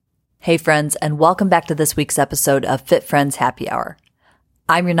Hey friends, and welcome back to this week's episode of Fit Friends Happy Hour.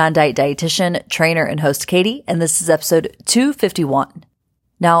 I'm your non-diet dietitian, trainer, and host Katie, and this is episode 251.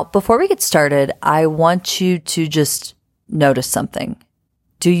 Now, before we get started, I want you to just notice something.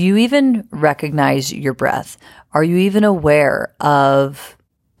 Do you even recognize your breath? Are you even aware of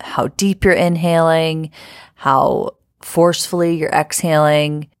how deep you're inhaling, how forcefully you're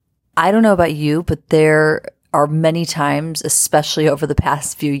exhaling? I don't know about you, but there are many times, especially over the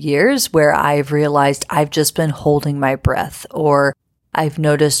past few years, where I've realized I've just been holding my breath, or I've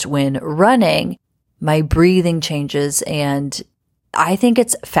noticed when running, my breathing changes, and I think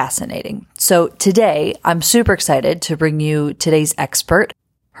it's fascinating. So today, I'm super excited to bring you today's expert.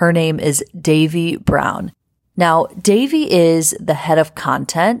 Her name is Davy Brown. Now, Davy is the head of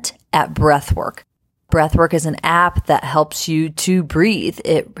content at Breathwork. Breathwork is an app that helps you to breathe.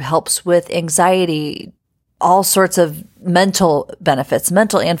 It helps with anxiety, all sorts of mental benefits,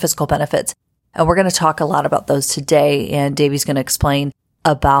 mental and physical benefits. And we're going to talk a lot about those today. And Davy's going to explain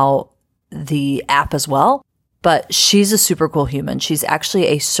about the app as well. But she's a super cool human. She's actually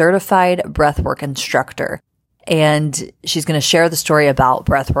a certified breathwork instructor. And she's going to share the story about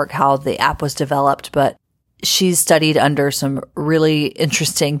breathwork, how the app was developed. But she's studied under some really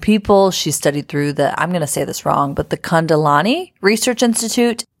interesting people. She studied through I'm going to say this wrong, but the Kundalini Research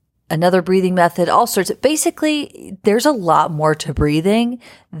Institute, another breathing method, all sorts of, basically, there's a lot more to breathing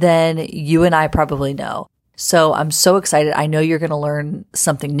than you and I probably know. So I'm so excited. I know you're going to learn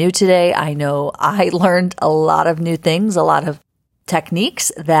something new today. I know I learned a lot of new things, a lot of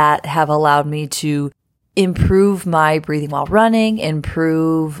techniques that have allowed me to improve my breathing while running,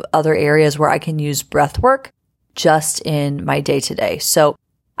 improve other areas where I can use breath work just in my day to day. So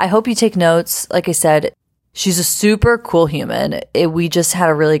I hope you take notes. Like I said, she's a super cool human. We just had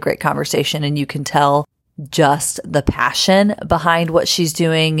a really great conversation, and you can tell just the passion behind what she's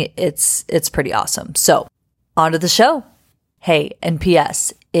doing. It's pretty awesome. So on to the show. Hey, and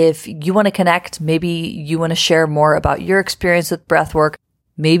P.S., if you want to connect, maybe you want to share more about your experience with breathwork,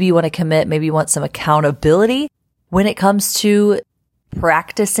 maybe you want to commit, maybe you want some accountability when it comes to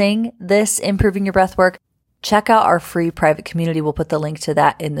practicing this, improving your breathwork, check out our free private community. We'll put the link to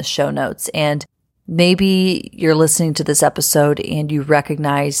that in the show notes. And maybe you're listening to this episode and you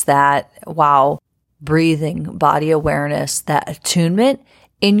recognize that, wow, breathing, body awareness, that attunement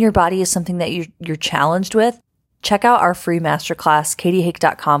in your body is something that you're challenged with. Check out our free masterclass,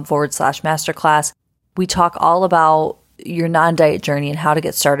 katiehake.com/masterclass. We talk all about your non-diet journey and how to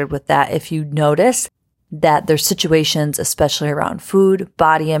get started with that. If you notice that there's situations, especially around food,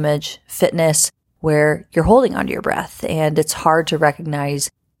 body image, fitness, where you're holding onto your breath and it's hard to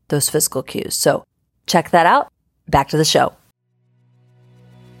recognize those physical cues. So check that out. Back to the show.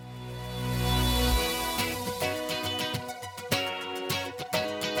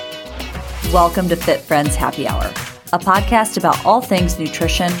 Welcome to Fit Friends Happy Hour, a podcast about all things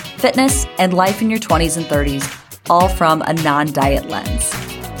nutrition, fitness, and life in your 20s and 30s, all from a non-diet lens.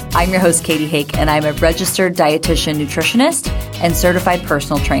 I'm your host, Katie Hake, and I'm a registered dietitian nutritionist and certified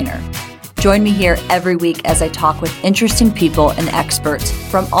personal trainer. Join me here every week as I talk with interesting people and experts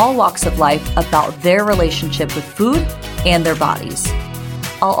from all walks of life about their relationship with food and their bodies.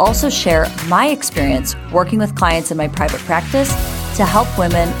 I'll also share my experience working with clients in my private practice to help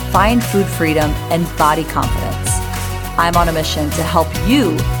women find food freedom and body confidence. I'm on a mission to help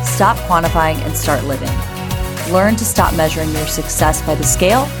you stop quantifying and start living. Learn to stop measuring your success by the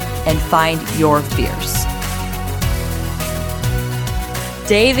scale and find your fears.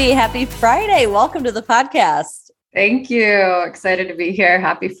 Davy, happy Friday. Welcome to the podcast. Thank you. Excited to be here.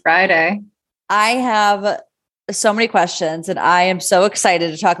 Happy Friday. I have so many questions, and I am so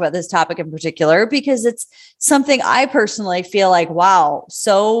excited to talk about this topic in particular because it's something I personally feel like, wow,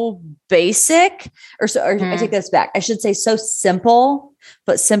 so basic, I take this back. I should say so simple,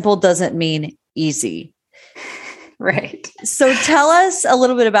 but simple doesn't mean easy. Right. So tell us a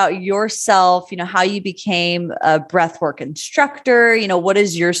little bit about yourself, how you became a breathwork instructor. What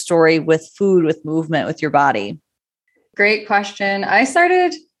is your story with food, with movement, with your body? Great question. I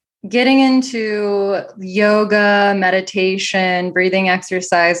started getting into yoga, meditation, breathing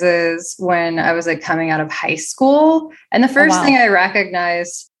exercises when I was coming out of high school. And the first thing I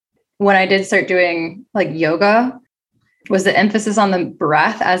recognized when I did start doing yoga was the emphasis on the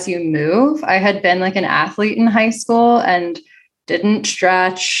breath as you move. I had been an athlete in high school and didn't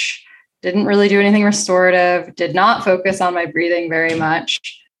stretch, didn't really do anything restorative, did not focus on my breathing very much.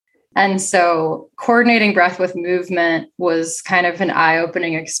 And so coordinating breath with movement was kind of an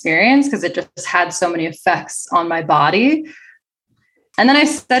eye-opening experience because it just had so many effects on my body. And then I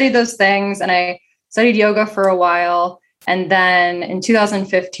studied those things and I studied yoga for a while. And then in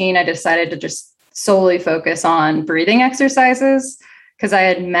 2015, I decided to just solely focus on breathing exercises because I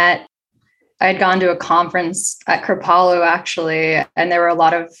had gone to a conference at Kripalu actually, and there were a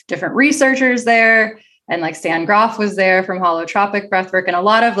lot of different researchers there. And like Stan Groff was there from holotropic breathwork and a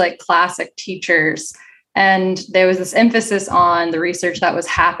lot of like classic teachers. And there was this emphasis on the research that was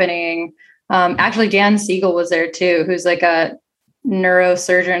happening. Actually, Dan Siegel was there too, who's like a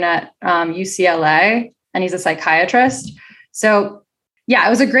neurosurgeon at UCLA, and he's a psychiatrist. So yeah, it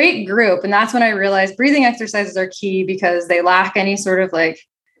was a great group. And that's when I realized breathing exercises are key because they lack any sort of like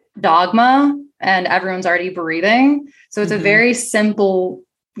dogma and everyone's already breathing. So it's a very simple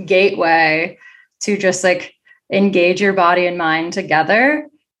gateway to just like engage your body and mind together.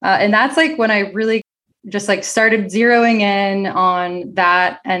 And that's like when I really just like started zeroing in on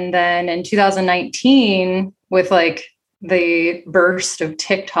that. And then in 2019, with like the burst of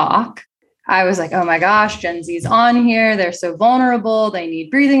TikTok, I was like, oh my gosh, Gen Z's on here. They're so vulnerable. They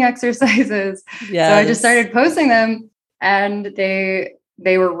need breathing exercises. Yes. So I just started posting them and they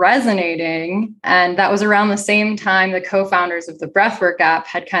were resonating. And that was around the same time the co-founders of the Breathwork app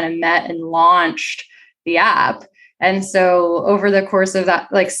had kind of met and launched the app. And so over the course of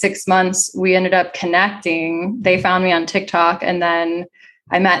that, like 6 months, we ended up connecting. They found me on TikTok and then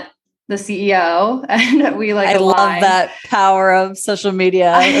I met the CEO and we like, I love that power of social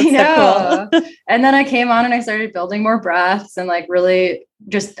media. That's I know. So cool. And then I came on and I started building more breaths and like really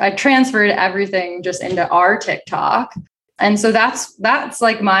I transferred everything just into our TikTok. And so that's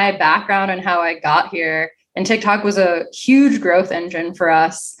like my background and how I got here. And TikTok was a huge growth engine for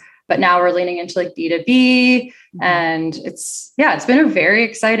us, but now we're leaning into like B2B and it's been a very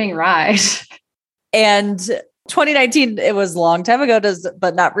exciting ride. And 2019, it was a long time ago,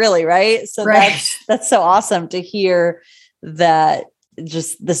 but not really, right? So that's so awesome to hear that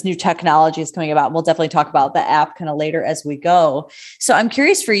just this new technology is coming about. And we'll definitely talk about the app kind of later as we go. So I'm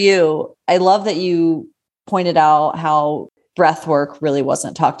curious for you. I love that you pointed out how breath work really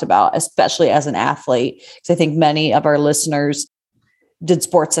wasn't talked about, especially as an athlete. Because I think many of our listeners did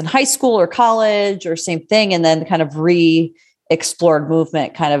sports in high school or college or same thing, and then kind of re-explored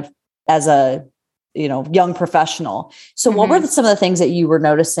movement kind of as a young professional. So what were some of the things that you were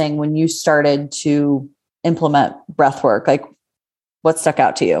noticing when you started to implement breath work? Like what stuck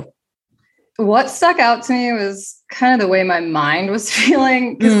out to you? What stuck out to me was kind of the way my mind was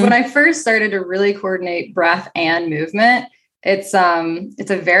feeling. Because when I first started to really coordinate breath and movement, it's a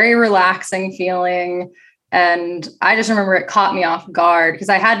very relaxing feeling. And I just remember it caught me off guard because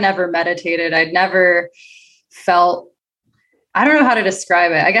I had never meditated. I'd never felt, I don't know how to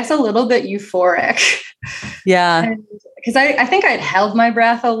describe it. I guess a little bit euphoric. Yeah. Because I think I'd held my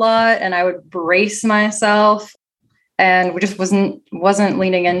breath a lot and I would brace myself and we just wasn't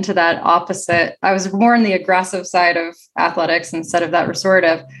leaning into that opposite. I was more on the aggressive side of athletics instead of that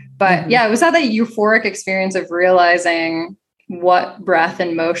restorative. But yeah, it was that euphoric experience of realizing what breath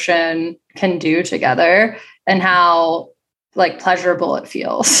and motion can do together and how like pleasurable it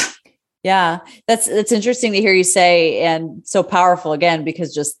feels. Yeah, that's interesting to hear you say, and so powerful again,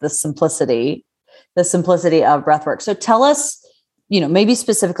 because just the simplicity of breath work. So tell us, maybe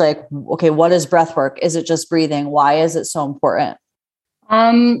specifically, like, okay, what is breath work? Is it just breathing? Why is it so important?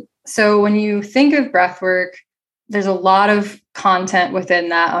 So when you think of breath work, there's a lot of content within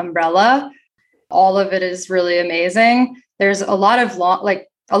that umbrella. All of it is really amazing. There's a lot of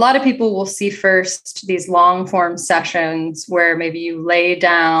a lot of people will see first these long form sessions where maybe you lay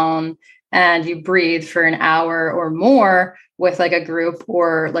down and you breathe for an hour or more with like a group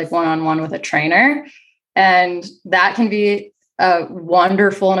or like one-on-one with a trainer. And that can be a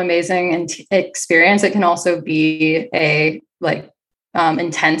wonderful and amazing experience. It can also be a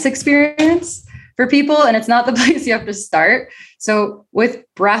intense experience for people. And it's not the place you have to start. So with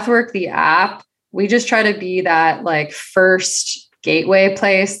Breathwork, the app, we just try to be that like first gateway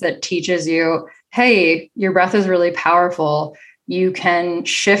place that teaches you, hey, your breath is really powerful. You can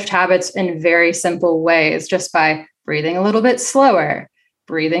shift habits in very simple ways just by breathing a little bit slower,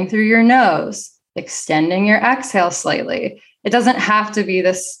 breathing through your nose, extending your exhale slightly. It doesn't have to be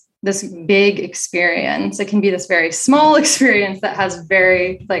this big experience. It can be this very small experience that has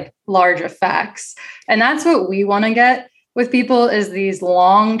very large effects. And that's what we want to get with people, is these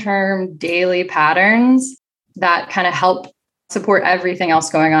long-term daily patterns that kind of help support everything else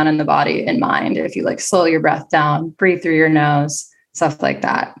going on in the body and mind. If you slow your breath down, breathe through your nose, stuff like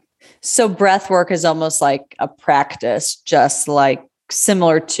that. So breath work is almost like a practice, just like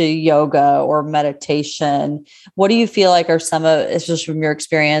similar to yoga or meditation. What do you feel like are some of, especially from your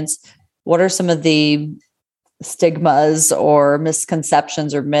experience, what are some of the stigmas or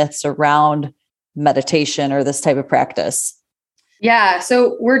misconceptions or myths around meditation or this type of practice? Yeah.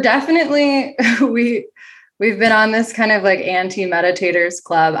 So we're definitely, we've been on this kind of like anti-meditators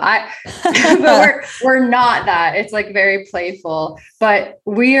club. But we're not that. It's like very playful, but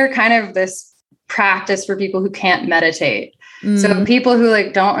we are kind of this practice for people who can't meditate. So people who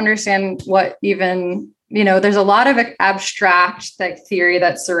like don't understand what even, there's a lot of abstract like theory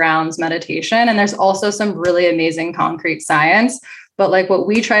that surrounds meditation. And there's also some really amazing concrete science. But like what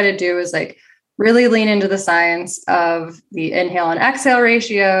we try to do is like really lean into the science of the inhale and exhale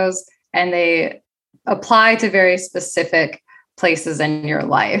ratios, and they apply to very specific places in your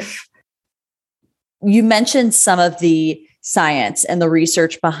life. You mentioned some of the science and the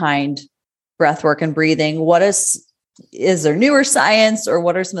research behind breath work and breathing. Is there newer science, or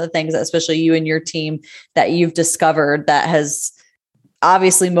what are some of the things that especially you and your team that you've discovered that has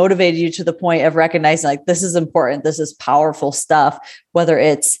obviously motivated you to the point of recognizing like, this is important, this is powerful stuff, whether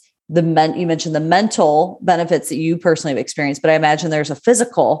it's you mentioned the mental benefits that you personally have experienced, but I imagine there's a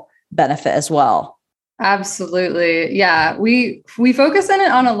physical benefit as well. Absolutely. Yeah. We focus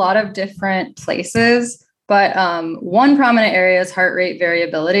on a lot of different places, but one prominent area is heart rate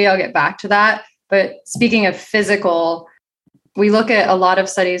variability. I'll get back to that. But speaking of physical, we look at a lot of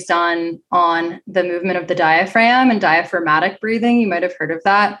studies done on the movement of the diaphragm and diaphragmatic breathing. You might have heard of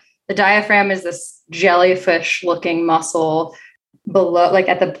that. The diaphragm is this jellyfish looking muscle below, like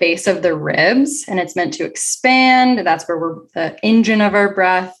at the base of the ribs, and it's meant to expand. That's where the engine of our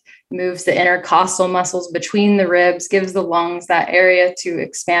breath moves the intercostal muscles between the ribs, gives the lungs that area to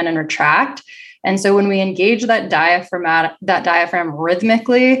expand and retract. And so when we engage that diaphragm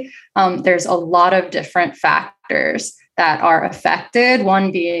rhythmically, there's a lot of different factors that are affected.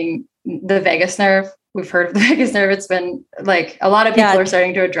 One being the vagus nerve. We've heard of the vagus nerve. It's been like a lot of people are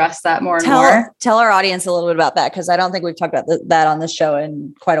starting to address that more and more. Tell our audience a little bit about that, because I don't think we've talked about that on this show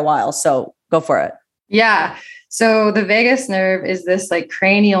in quite a while. So go for it. Yeah. So the vagus nerve is this like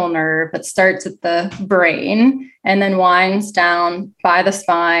cranial nerve that starts at the brain and then winds down by the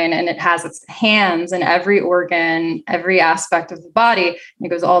spine, and it has its hands in every organ, every aspect of the body. And it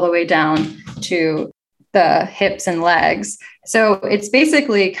goes all the way down to the hips and legs. So it's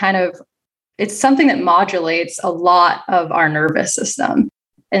basically it's something that modulates a lot of our nervous system.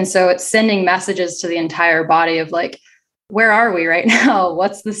 And so it's sending messages to the entire body of like, where are we right now?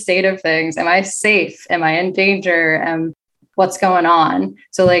 What's the state of things? Am I safe? Am I in danger? What's going on?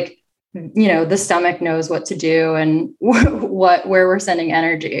 So like, the stomach knows what to do and where we're sending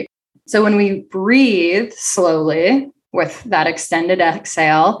energy. So when we breathe slowly with that extended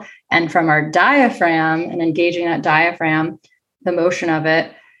exhale and from our diaphragm and engaging that diaphragm, the motion of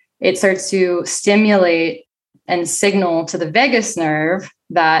it, it starts to stimulate and signal to the vagus nerve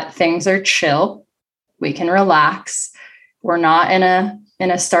that things are chill. We can relax. We're not in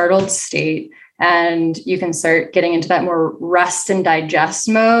a startled state, and you can start getting into that more rest and digest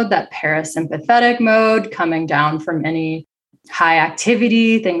mode, that parasympathetic mode, coming down from any high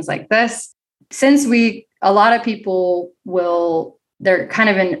activity, things like this. Since a lot of people they're kind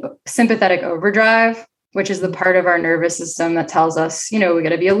of in sympathetic overdrive, which is the part of our nervous system that tells us, we got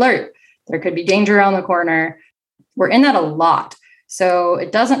to be alert. There could be danger around the corner. We're in that a lot. So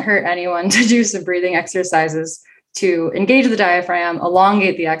it doesn't hurt anyone to do some breathing exercises to engage the diaphragm,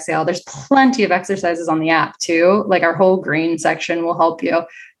 elongate the exhale. There's plenty of exercises on the app too. Like our whole green section will help you,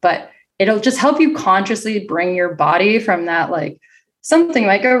 but it'll just help you consciously bring your body from that, like something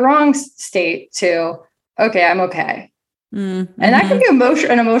might go wrong state to, okay, I'm okay. Mm-hmm. And that can be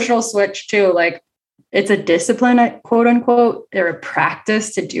an emotional switch too. Like it's a discipline, quote unquote, or a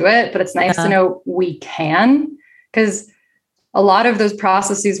practice to do it, but it's nice to know we can, because a lot of those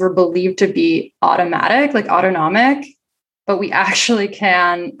processes were believed to be automatic, like autonomic, but we actually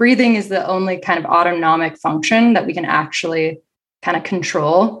can. Breathing is the only kind of autonomic function that we can actually kind of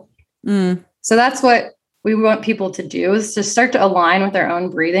control. So that's what we want people to do, is to start to align with their own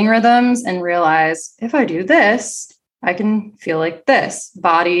breathing rhythms and realize, if I do this, I can feel like this,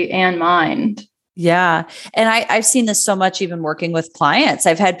 body and mind. Yeah. And I've seen this so much, even working with clients.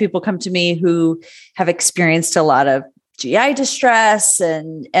 I've had people come to me who have experienced a lot of GI distress.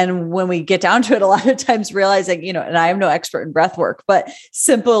 And when we get down to it, a lot of times realizing, and I am no expert in breath work, but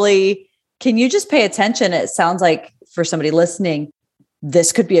simply, can you just pay attention? It sounds like for somebody listening,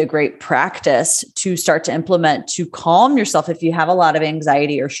 this could be a great practice to start to implement to calm yourself if you have a lot of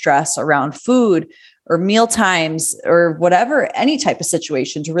anxiety or stress around food or meal times or whatever, any type of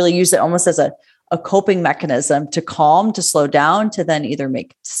situation, to really use it almost as a coping mechanism to calm, to slow down, to then either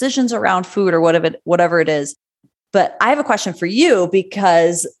make decisions around food or whatever it is. But I have a question for you,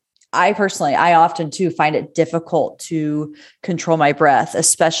 because I often too find it difficult to control my breath,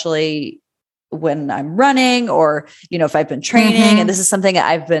 especially when I'm running or, if I've been training, and this is something that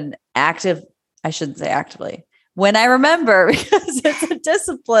I've been active, I shouldn't say actively, when I remember, because it's a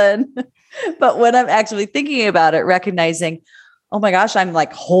discipline, but when I'm actually thinking about it, recognizing, oh my gosh, I'm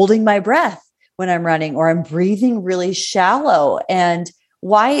like holding my breath when I'm running, or I'm breathing really shallow. And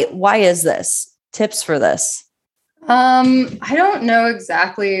why is this? Tips for this? I don't know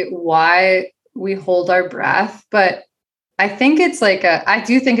exactly why we hold our breath, but I think it's I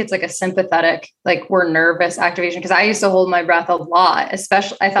do think it's like a sympathetic, like we're nervous activation. Cause I used to hold my breath a lot,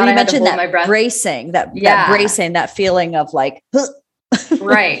 especially I thought I had to hold my breath. Bracing, that bracing, that feeling of like,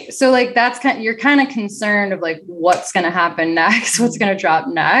 right. So like, you're kind of concerned of like, what's going to happen next, what's going to drop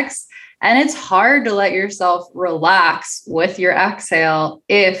next. And it's hard to let yourself relax with your exhale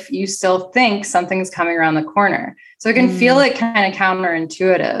if you still think something's coming around the corner. So it can feel like kind of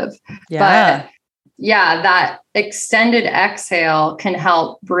counterintuitive. Yeah. But yeah, that extended exhale can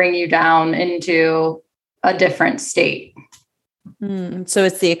help bring you down into a different state. So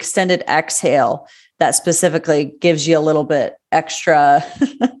it's the extended exhale that specifically gives you a little bit extra.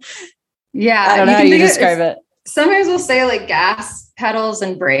 Yeah. I don't know how you describe it. Sometimes we'll say like gas pedals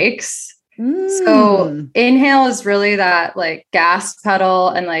and brakes. So inhale is really that like gas pedal,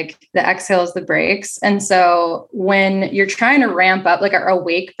 and like the exhale is the brakes. And so when you're trying to ramp up, like our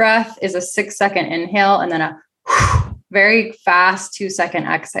awake breath is a 6-second inhale and then a very fast 2-second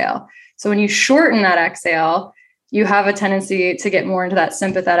exhale. So when you shorten that exhale, you have a tendency to get more into that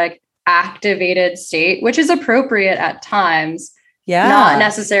sympathetic activated state, which is appropriate at times. Yeah. Not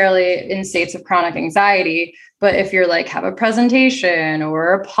necessarily in states of chronic anxiety, but if you're like have a presentation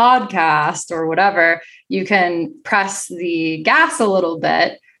or a podcast or whatever, you can press the gas a little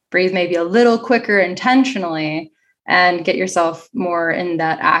bit, breathe maybe a little quicker intentionally, and get yourself more in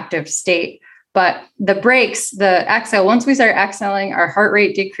that active state. But the brakes, the exhale, once we start exhaling, our heart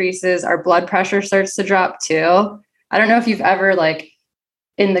rate decreases, our blood pressure starts to drop too. I don't know if you've ever like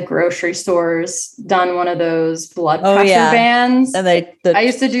in the grocery stores done one of those blood pressure bands. And I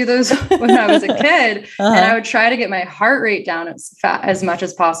used to do those when I was a kid, and I would try to get my heart rate down as much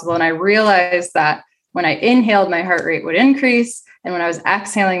as possible. And I realized that when I inhaled, my heart rate would increase. And when I was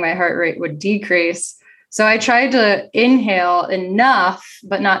exhaling, my heart rate would decrease. So I tried to inhale enough,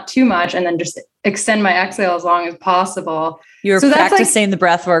 but not too much, and then just extend my exhale as long as possible. You were practicing the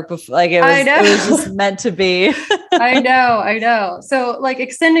breath work before, like it was just meant to be. I know. So like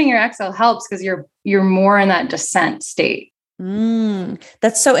extending your exhale helps because you're more in that descent state.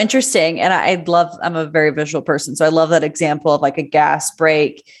 That's so interesting. And I'm a very visual person. So I love that example of like a gas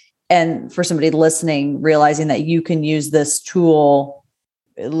brake. And for somebody listening, realizing that you can use this tool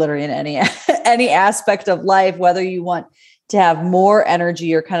literally in any aspect of life, whether you want to have more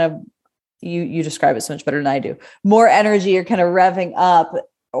energy or kind of, you describe it so much better than I do, more energy, you're kind of revving up,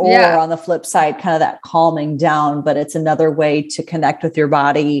 or on the flip side, kind of that calming down, but it's another way to connect with your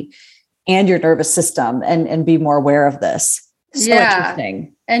body and your nervous system and be more aware of this. So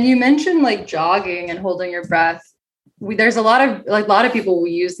interesting. And you mentioned like jogging and holding your breath. There's a lot of people will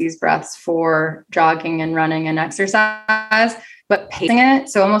use these breaths for jogging and running and exercise, but pacing it.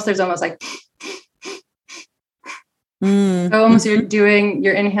 So there's almost like, so almost you're doing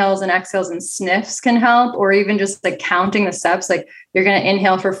your inhales and exhales, and sniffs can help, or even just like counting the steps. Like you're going to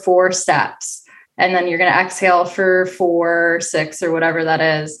inhale for 4 steps, and then you're going to exhale for 4, 6, or whatever that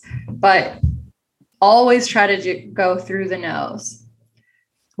is. But always try to go through the nose.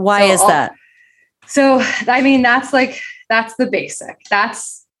 Why is that? So, I mean, that's the basic.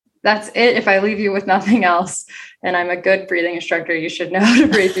 That's it. If I leave you with nothing else, and I'm a good breathing instructor, you should know how to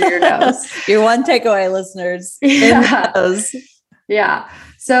breathe through your nose. Your one takeaway, listeners. Yeah.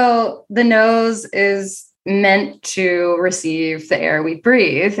 So the nose is meant to receive the air we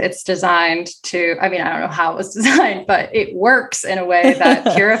breathe. It's designed to, I don't know how it was designed, but it works in a way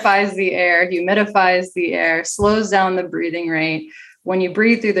that purifies the air, humidifies the air, slows down the breathing rate. When you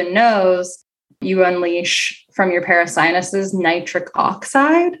breathe through the nose, you unleash from your parasinuses nitric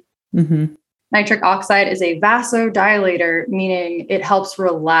oxide. Mm-hmm. Nitric oxide is a vasodilator, meaning it helps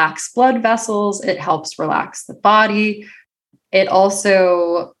relax blood vessels. It helps relax the body.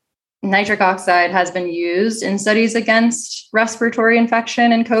 Nitric oxide has been used in studies against respiratory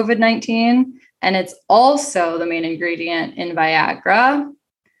infection and COVID-19. And it's also the main ingredient in Viagra.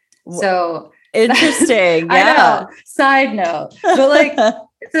 So interesting. Yeah. I know. Side note. But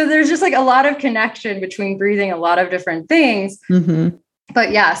so there's just like a lot of connection between breathing a lot of different things. Mm-hmm.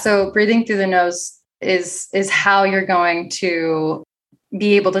 But yeah, so breathing through the nose is how you're going to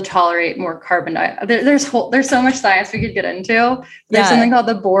be able to tolerate more carbon dioxide. There's so much science we could get into. There's something called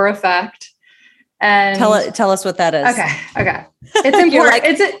the Bohr effect. And tell us what that is. Okay. It's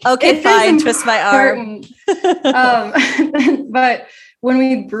important. Okay, fine. Twist my arm. But when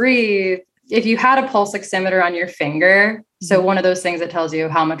we breathe, if you had a pulse oximeter on your finger, so one of those things that tells you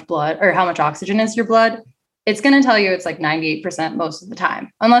how much blood or how much oxygen is your blood, it's going to tell you it's like 98% most of the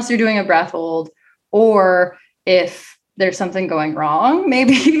time, unless you're doing a breath hold or if there's something going wrong,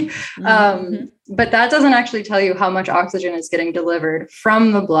 maybe. But that doesn't actually tell you how much oxygen is getting delivered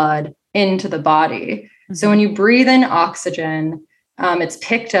from the blood into the body. So when you breathe in oxygen, it's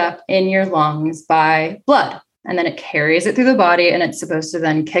picked up in your lungs by blood, and then it carries it through the body, and it's supposed to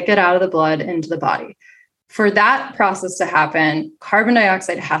then kick it out of the blood into the body. For that process to happen, carbon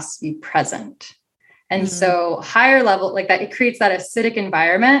dioxide has to be present. And so higher level like that, it creates that acidic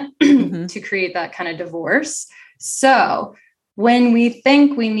environment to create that kind of divorce. So when we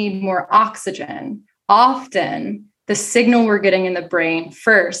think we need more oxygen, often the signal we're getting in the brain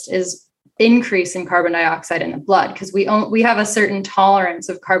first is increase in carbon dioxide in the blood, because we have a certain tolerance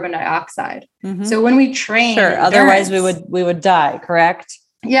of carbon dioxide. So when we train, otherwise we would die, correct?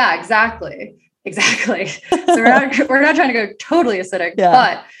 Yeah, exactly. So we're not trying to go totally acidic,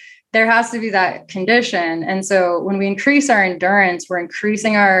 but there has to be that condition. And so when we increase our endurance, we're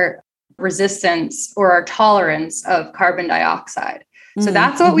increasing our resistance or our tolerance of carbon dioxide. So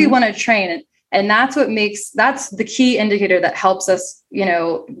that's what we want to train. And that's the key indicator that helps us,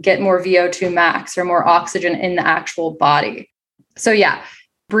 get more VO2 max or more oxygen in the actual body. So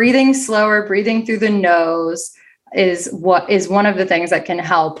breathing slower, breathing through the nose is one of the things that can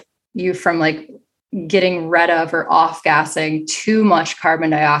help you from like getting rid of or off gassing too much carbon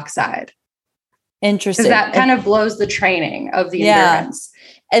dioxide. Interesting. Because that kind of blows the training of the endurance.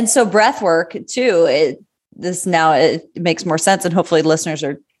 And so breath work too, it makes more sense. And hopefully listeners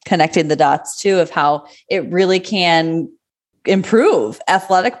are connecting the dots too, of how it really can improve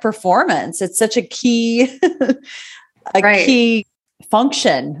athletic performance. It's such a key, key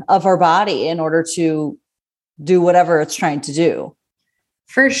function of our body in order to do whatever it's trying to do.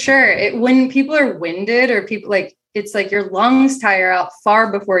 For sure. When people are winded or people it's like your lungs tire out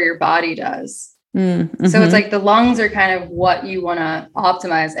far before your body does. So it's like the lungs are kind of what you want to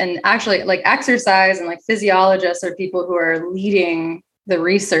optimize. And actually like exercise and like physiologists are people who are leading the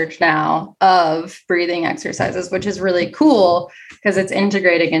research now of breathing exercises, which is really cool because it's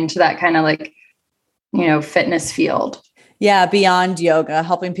integrating into that kind of like, fitness field. Yeah. Beyond yoga,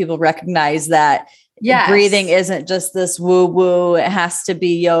 helping people recognize that breathing isn't just this woo woo. It has to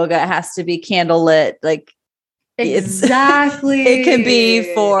be yoga. It has to be candlelit. Like exactly. It can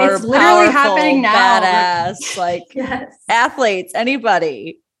be for it's literally happening now. Badass, like athletes,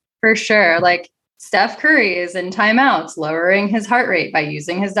 anybody. For sure. Like Steph Curry is in timeouts, lowering his heart rate by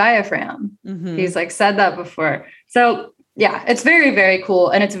using his diaphragm. He's like said that before. So it's very, very cool.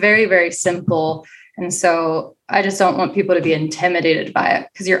 And it's very, very simple. And so I just don't want people to be intimidated by it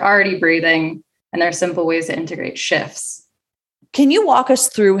because you're already breathing and there are simple ways to integrate shifts. Can you walk us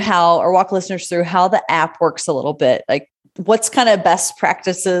through walk listeners through how the app works a little bit? Like what's kind of best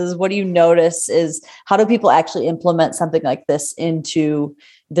practices? What do you notice is how do people actually implement something like this into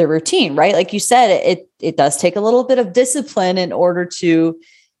their routine, right? Like you said, it does take a little bit of discipline in order to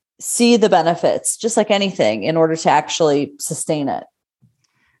see the benefits, just like anything, in order to actually sustain it.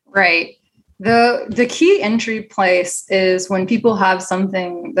 Right. The key entry place is when people have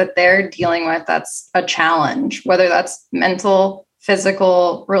something that they're dealing with that's a challenge, whether that's mental,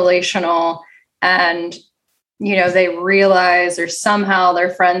 physical, relational, and they realize or somehow their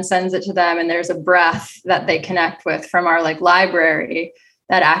friend sends it to them and there's a breath that they connect with from our like library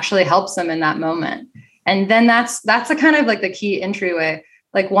that actually helps them in that moment. And then that's a kind of like the key entryway.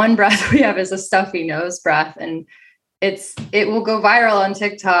 Like one breath we have is a stuffy nose breath, and it will go viral on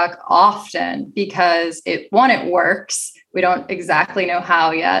TikTok often because it works. We don't exactly know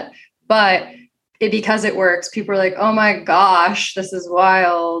how yet, but because it works, people are like, oh my gosh, this is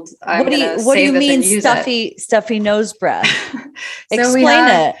wild. What do you mean stuffy nose breath? So explain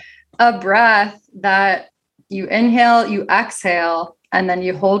it. A breath that you inhale, you exhale, and then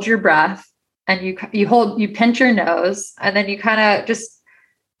you hold your breath and you pinch your nose, and then you kind of just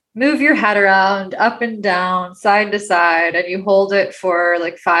move your head around up and down, side to side, and you hold it for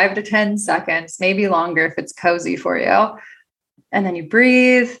like 5 to 10 seconds, maybe longer if it's cozy for you. And then you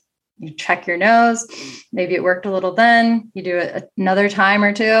breathe, you check your nose. Maybe it worked a little then. You do it another time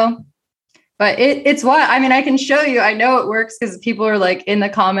or two. But it's what, I mean, I can show you. I know it works because people are like in the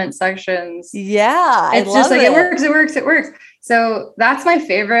comment sections. Yeah. It's just like, it works. So that's my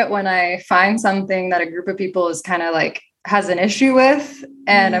favorite when I find something that a group of people is kind of like, has an issue with,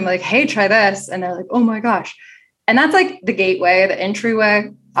 and I'm like, hey, try this. And they're like, oh my gosh. And that's like the gateway, the entryway.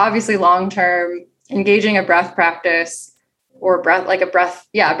 Obviously long-term, engaging a breath practice or breath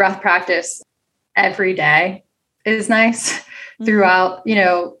practice every day is nice throughout,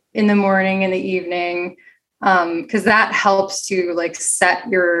 in the morning, in the evening, because that helps to like set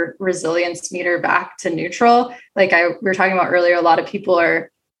your resilience meter back to neutral. Like we were talking about earlier, a lot of people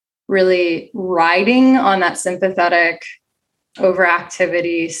are really riding on that sympathetic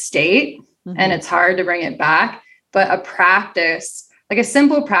overactivity state, and it's hard to bring it back. But a practice, like a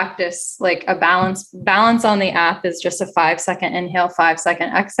simple practice, like a balance on the app is just a 5-second inhale,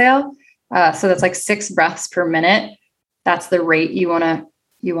 5-second exhale. So that's like 6 breaths per minute. That's the rate you want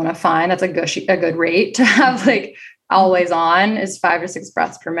to find. That's a good rate to have, like always on, is 5 or 6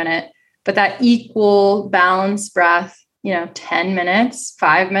 breaths per minute. But that equal balanced breath, 10 minutes,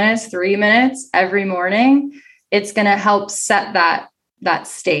 5 minutes, 3 minutes every morning, it's going to help set that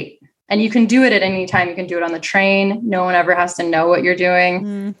state. And you can do it at any time. You can do it on the train. No one ever has to know what you're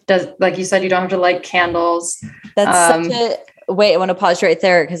doing. Like you said, you don't have to light candles. That's wait, I want to pause right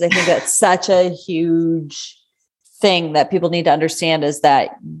there, because I think that's such a huge thing that people need to understand, is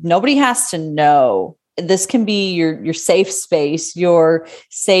that nobody has to know. This can be your safe space, your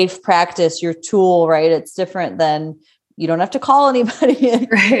safe practice, your tool, right? It's different than, you don't have to call anybody.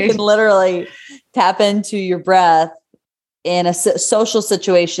 Right. You can literally tap into your breath in a social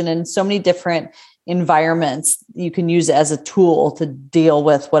situation, in so many different environments. You can use it as a tool to deal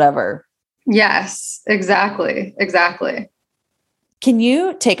with whatever. Yes, exactly. Can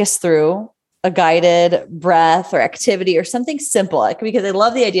you take us through a guided breath or activity or something simple? Like, because I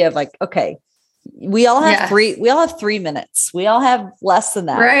love the idea of like, okay, we all have 3 minutes. We all have less than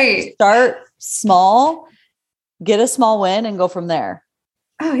that. Right. Start small, get a small win, and go from there.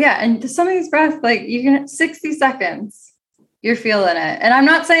 Oh yeah. And some of these breaths, like you can 60 seconds, you're feeling it. And I'm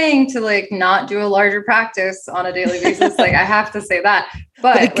not saying to like not do a larger practice on a daily basis. Like I have to say that,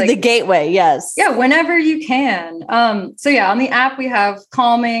 but the gateway. Yes. Yeah. Whenever you can. So yeah, on the app, we have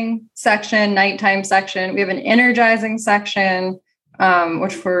calming section, nighttime section. We have an energizing section,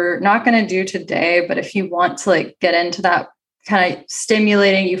 which we're not going to do today, but if you want to like get into that kind of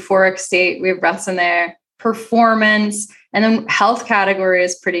stimulating euphoric state, we have breaths in there. Performance, and then health category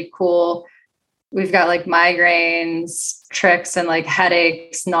is pretty cool. We've got like migraines, tricks, and like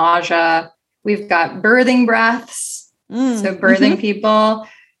headaches, nausea. We've got birthing breaths. So birthing people,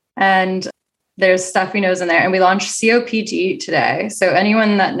 and there's stuffy nose in there. And we launched COPD today. So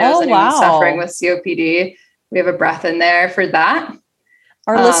anyone that knows anyone suffering with COPD, we have a breath in there for that.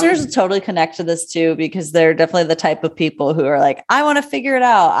 Our listeners totally connect to this too, because they're definitely the type of people who are like, I want to figure it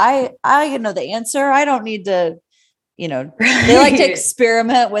out. I know the answer. I don't need to, they like to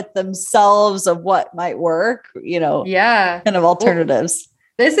experiment with themselves of what might work, kind of alternatives.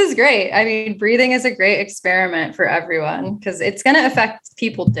 Well, this is great. I mean, breathing is a great experiment for everyone because it's going to affect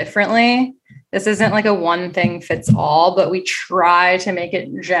people differently. This isn't like a one thing fits all, but we try to make it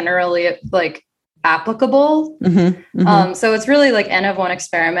generally like applicable. So it's really like N of one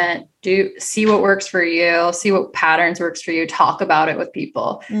experiment. See what works for you, see what patterns works for you, talk about it with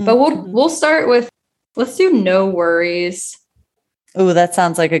people. But we'll start with, let's do no worries. Oh, that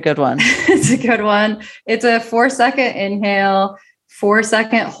sounds like a good one. It's a good one. It's a 4-second inhale,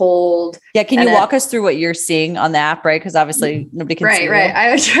 4-second hold. Yeah. Can you walk us through what you're seeing on the app, right? Because obviously nobody can see. Right.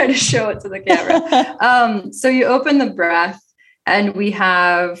 I would try to show it to the camera. So you open the breath and we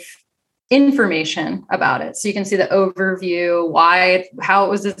have information about it. So you can see the overview, how it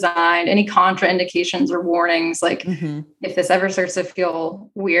was designed, any contraindications or warnings. Like if this ever starts to feel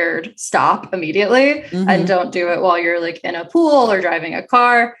weird, stop immediately and don't do it while you're like in a pool or driving a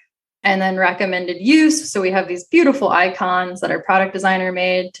car. And then recommended use. So we have these beautiful icons that our product designer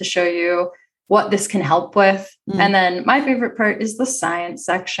made to show you what this can help with. And then my favorite part is the science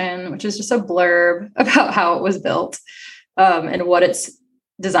section, which is just a blurb about how it was built and what it's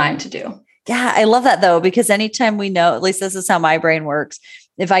designed to do. Yeah, I love that though, because anytime we know, at least this is how my brain works,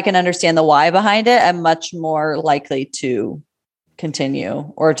 if I can understand the why behind it, I'm much more likely to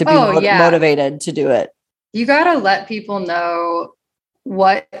continue or to be motivated to do it. You got to let people know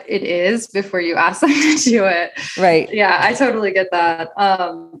what it is before you ask them to do it. Right. Yeah, I totally get that.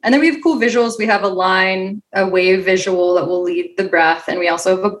 And then we have cool visuals. We have a wave visual that will lead the breath. And we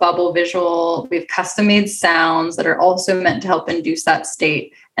also have a bubble visual. We have custom made sounds that are also meant to help induce that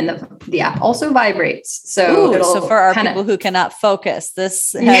state. And the app also vibrates. So for our people who cannot focus,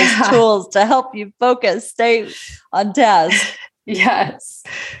 this has tools to help you focus, stay on task. Yes.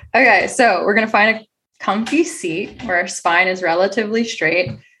 Okay. So we're going to find a comfy seat where our spine is relatively straight.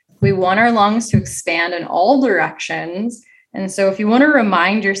 We want our lungs to expand in all directions. And so if you want to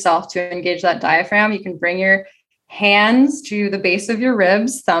remind yourself to engage that diaphragm, you can bring your hands to the base of your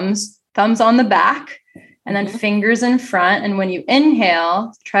ribs, thumbs thumbs on the back and then fingers in front. And when you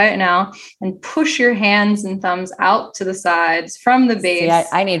inhale, try it now and push your hands and thumbs out to the sides from the base. See,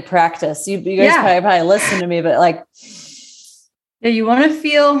 I need practice. You guys probably listen to me, but like, yeah, you want to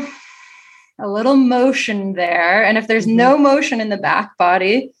feel a little motion there. And if there's no motion in the back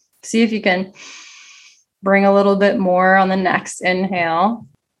body, see if you can bring a little bit more on the next inhale.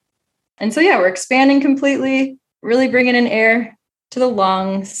 And so, yeah, we're expanding completely, really bringing in air to the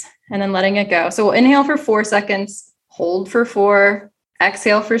lungs and then letting it go. So we'll inhale for 4 seconds, hold for 4,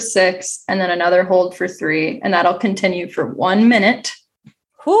 exhale for 6, and then another hold for 3. And that'll continue for 1 minute.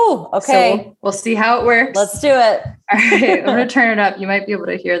 Whew, okay. So we'll see how it works. Let's do it. All right, I'm going to turn it up. You might be able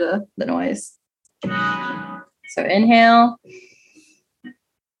to hear the noise. So inhale,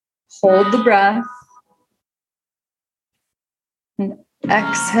 hold the breath, and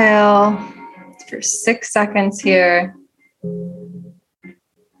exhale for 6 seconds here.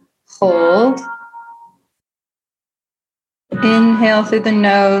 Hold. Inhale through the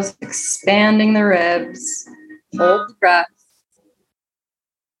nose, expanding the ribs. Hold the breath.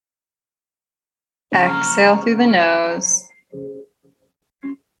 Exhale through the nose.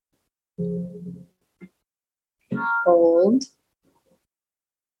 Hold.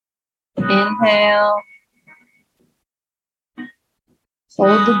 Inhale.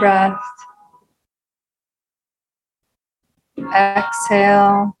 Hold the breath.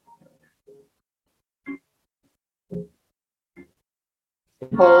 Exhale.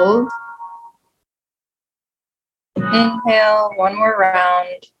 Hold. Inhale, one more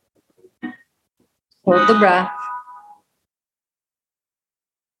round. Hold the breath.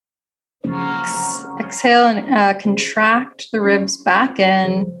 Exhale and contract the ribs back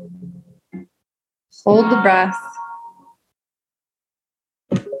in. Hold the breath.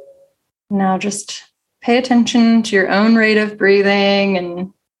 Now just pay attention to your own rate of breathing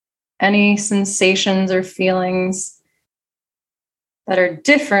and any sensations or feelings that are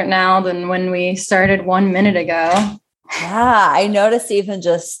different now than when we started 1 minute ago. Yeah, I noticed even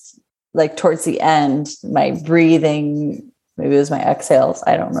just like towards the end, my breathing, maybe it was my exhales,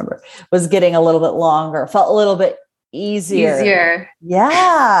 I don't remember, was getting a little bit longer, felt a little bit easier.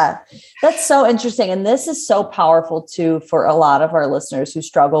 Yeah, that's so interesting. And this is so powerful too, for a lot of our listeners who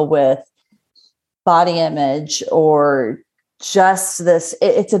struggle with body image or just this.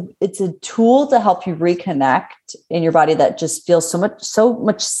 It's a tool to help you reconnect in your body that just feels so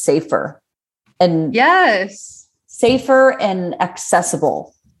much safer and safer and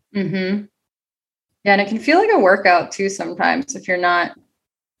accessible. Mm-hmm. Yeah. And it can feel like a workout too sometimes if you're not,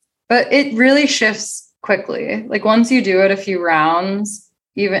 but it really shifts quickly. Like once you do it a few rounds,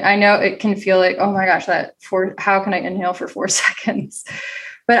 even I know it can feel like, oh my gosh, how can I inhale for 4 seconds?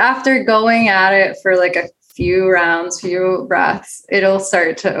 But after going at it for like a few rounds, few breaths, it'll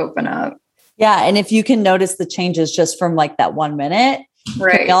start to open up. Yeah. And if you can notice the changes just from like that 1 minute,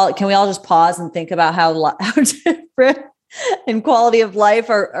 right? Can we all just pause and think about how different in quality of life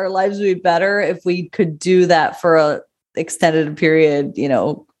our lives would be better if we could do that for a extended period,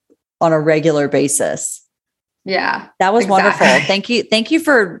 on a regular basis. Yeah. That was wonderful. Thank you. Thank you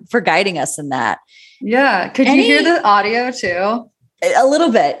for guiding us in that. Yeah. Could you hear the audio too? A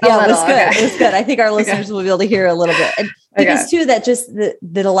little bit. Yeah, it was good. Okay. It was good. I think our listeners will be able to hear a little bit. And because too, that just,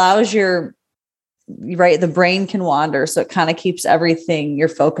 that allows the brain can wander. So it kind of keeps everything, your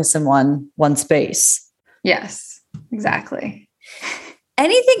focus in one space. Yes, exactly.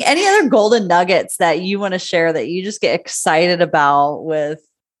 Any other golden nuggets that you want to share that you just get excited about with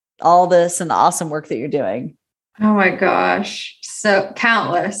all this and the awesome work that you're doing? Oh my gosh. So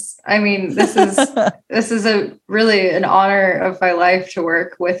countless. I mean, this is really an honor of my life to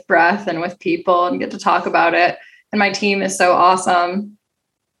work with breath and with people and get to talk about it. And my team is so awesome.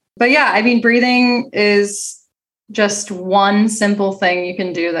 But yeah, I mean, breathing is just one simple thing you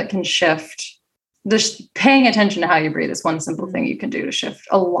can do that can shift. Just paying attention to how you breathe is one simple thing you can do to shift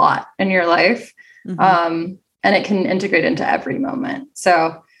a lot in your life. Mm-hmm. And it can integrate into every moment.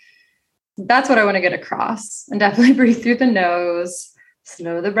 So that's what I want to get across, and definitely breathe through the nose,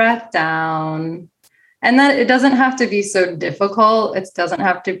 slow the breath down. And that it doesn't have to be so difficult. It doesn't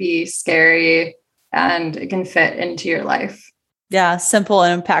have to be scary, and it can fit into your life. Yeah. Simple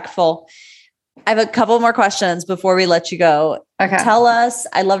and impactful. I have a couple more questions before we let you go. Okay. Tell us,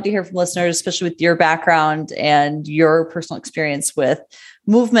 I'd love to hear from listeners, especially with your background and your personal experience with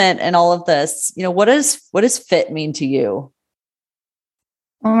movement and all of this. What does fit mean to you?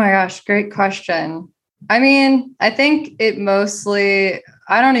 Oh my gosh, great question. I mean, I think it mostly,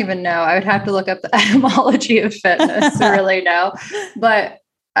 I don't even know. I would have to look up the etymology of fitness to really know. But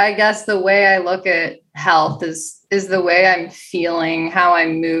I guess the way I look at health is the way I'm feeling, how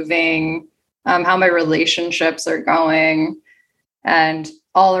I'm moving, how my relationships are going, and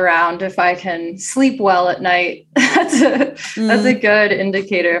all around. If I can sleep well at night, that's a good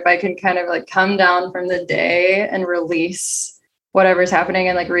indicator. If I can kind of like come down from the day and release whatever's happening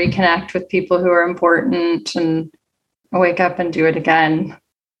and like reconnect with people who are important and wake up and do it again.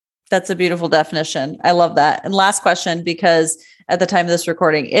 That's a beautiful definition. I love that. And last question, because at the time of this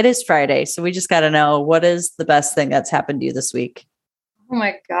recording, it is Friday. So we just got to know, what is the best thing that's happened to you this week? Oh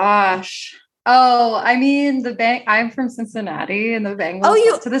my gosh. Oh, I mean, I'm from Cincinnati, and the Bengals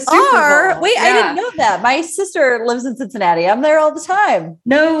went to the Super Bowl. Wait, yeah. I didn't know that. My sister lives in Cincinnati. I'm there all the time.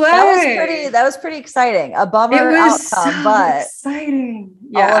 No way. That was pretty exciting. A bummer outcome, but exciting.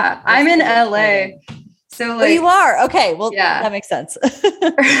 Yeah. I'm in LA. So like, you are. Okay. Well, yeah, that makes sense.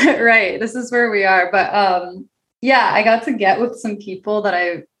 Right. This is where we are. But yeah, I got to get with some people that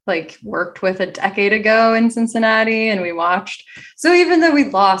I like worked with a decade ago in Cincinnati, and we watched. So even though we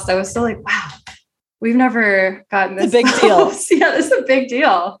lost, I was still like, wow, we've never gotten this. It's a big deal. Yeah, this is a big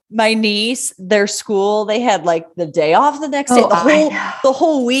deal. My niece, their school, they had like the day off the next day. The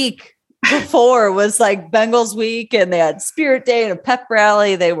whole week before was like Bengals week, and they had Spirit Day and a pep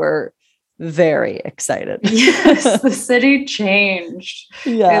rally. They were very excited. Yes, the city changed.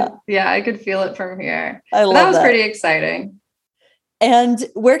 Yeah. I could feel it from here. That was pretty exciting. And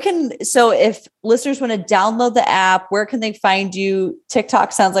so if listeners want to download the app, where can they find you?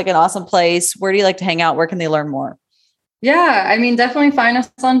 TikTok sounds like an awesome place. Where do you like to hang out? Where can they learn more? Yeah, I mean, definitely find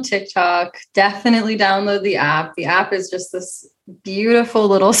us on TikTok. Definitely download the app. The app is just this beautiful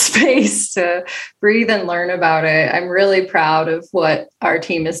little space to breathe and learn about it. I'm really proud of what our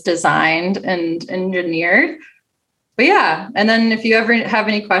team has designed and engineered. But yeah, and then if you ever have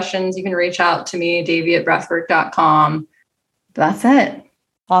any questions, you can reach out to me, davy@breathwork.com. That's it.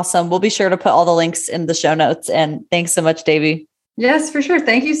 Awesome. We'll be sure to put all the links in the show notes. And thanks so much, Davy. Yes, for sure.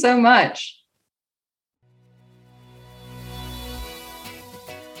 Thank you so much.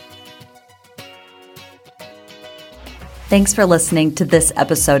 Thanks for listening to this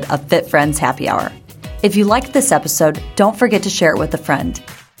episode of Fit Friends Happy Hour. If you liked this episode, don't forget to share it with a friend.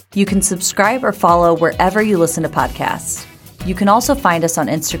 You can subscribe or follow wherever you listen to podcasts. You can also find us on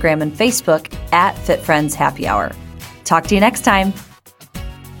Instagram and Facebook @Fit Friends Happy Hour. Talk to you next time.